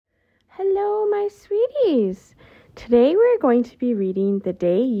Hello, my sweeties! Today we're going to be reading The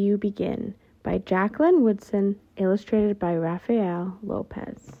Day You Begin by Jacqueline Woodson, illustrated by Rafael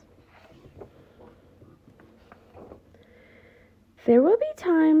Lopez. There will be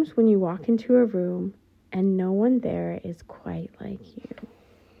times when you walk into a room and no one there is quite like you.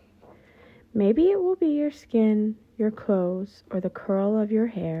 Maybe it will be your skin, your clothes, or the curl of your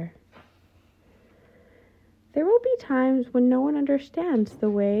hair. There will be times when no one understands the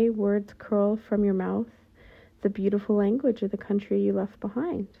way words curl from your mouth, the beautiful language of the country you left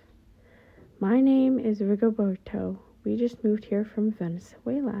behind. My name is Rigoberto. We just moved here from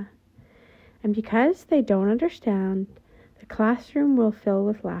Venezuela. And because they don't understand, the classroom will fill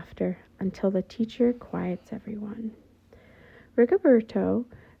with laughter until the teacher quiets everyone. Rigoberto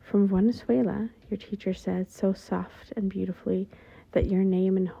from Venezuela, your teacher said so soft and beautifully that your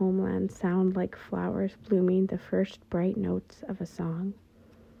name and homeland sound like flowers blooming the first bright notes of a song.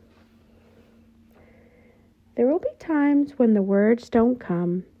 There will be times when the words don't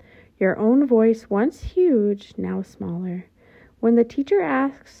come, your own voice once huge, now smaller. When the teacher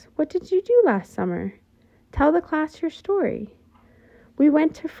asks, "What did you do last summer?" Tell the class your story. "We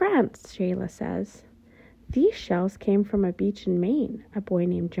went to France," Shayla says. "These shells came from a beach in Maine," a boy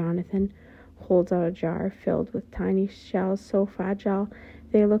named Jonathan holds out a jar filled with tiny shells so fragile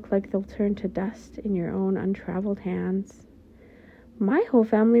they look like they'll turn to dust in your own untraveled hands. "My whole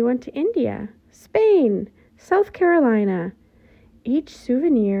family went to India, Spain, South Carolina." Each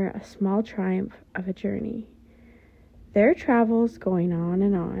souvenir a small triumph of a journey. Their travels going on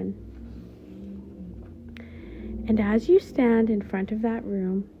and on. And as you stand in front of that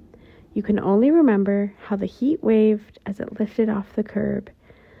room, you can only remember how the heat waved as it lifted off the curb,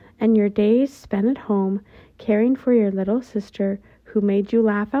 and your days spent at home caring for your little sister who made you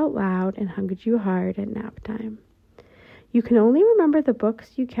laugh out loud and hugged you hard at nap time. You can only remember the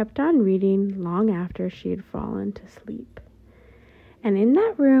books you kept on reading long after she had fallen to sleep. And in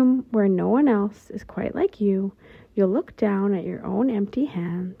that room where no one else is quite like you, you'll look down at your own empty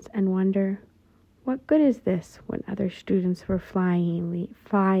hands and wonder, what good is this when other students were flying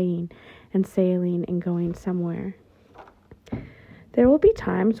and sailing and going somewhere? There will be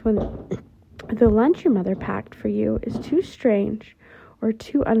times when the lunch your mother packed for you is too strange or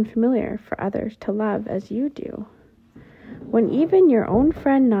too unfamiliar for others to love as you do. When even your own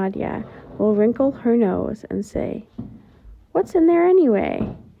friend Nadia will wrinkle her nose and say, "What's in there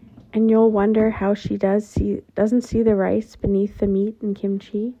anyway?" And you'll wonder how she doesn't see the rice beneath the meat and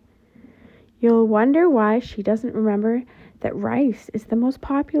kimchi. You'll wonder why she doesn't remember that rice is the most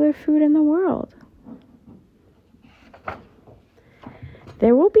popular food in the world.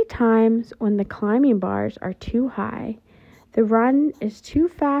 There will be times when the climbing bars are too high, the run is too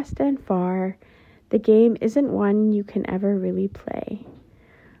fast and far, the game isn't one you can ever really play.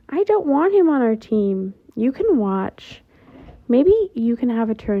 "I don't want him on our team. You can watch. Maybe you can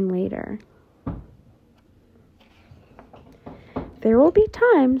have a turn later." There will be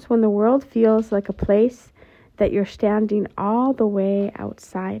times when the world feels like a place that you're standing all the way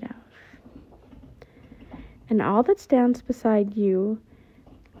outside of. And all that stands beside you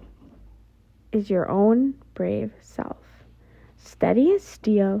is your own brave self, steady as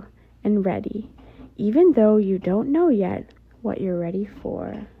steel and ready, even though you don't know yet what you're ready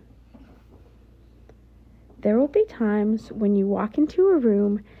for. There will be times when you walk into a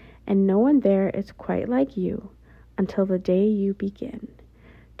room and no one there is quite like you until the day you begin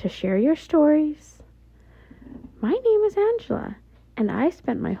to share your stories. "My name is Angela, and I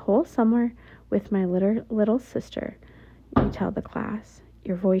spent my whole summer with my little sister," you tell the class,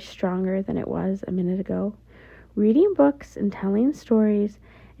 your voice stronger than it was a minute ago, "reading books and telling stories,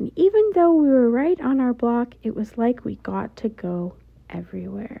 and even though we were right on our block, it was like we got to go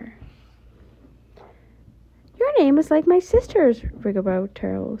everywhere." "Your name is like my sister's,"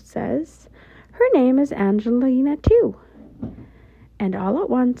 Rigoberto says. "Her name is Angelina too." And all at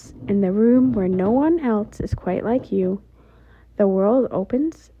once, in the room where no one else is quite like you, the world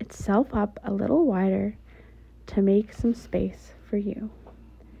opens itself up a little wider to make some space for you.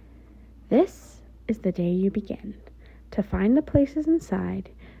 This is the day you begin to find the places inside,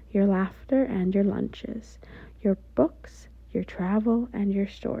 your laughter and your lunches, your books, your travel, and your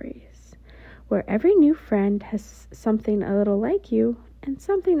stories, where every new friend has something a little like you and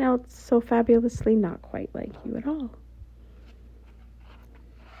something else so fabulously not quite like you at all.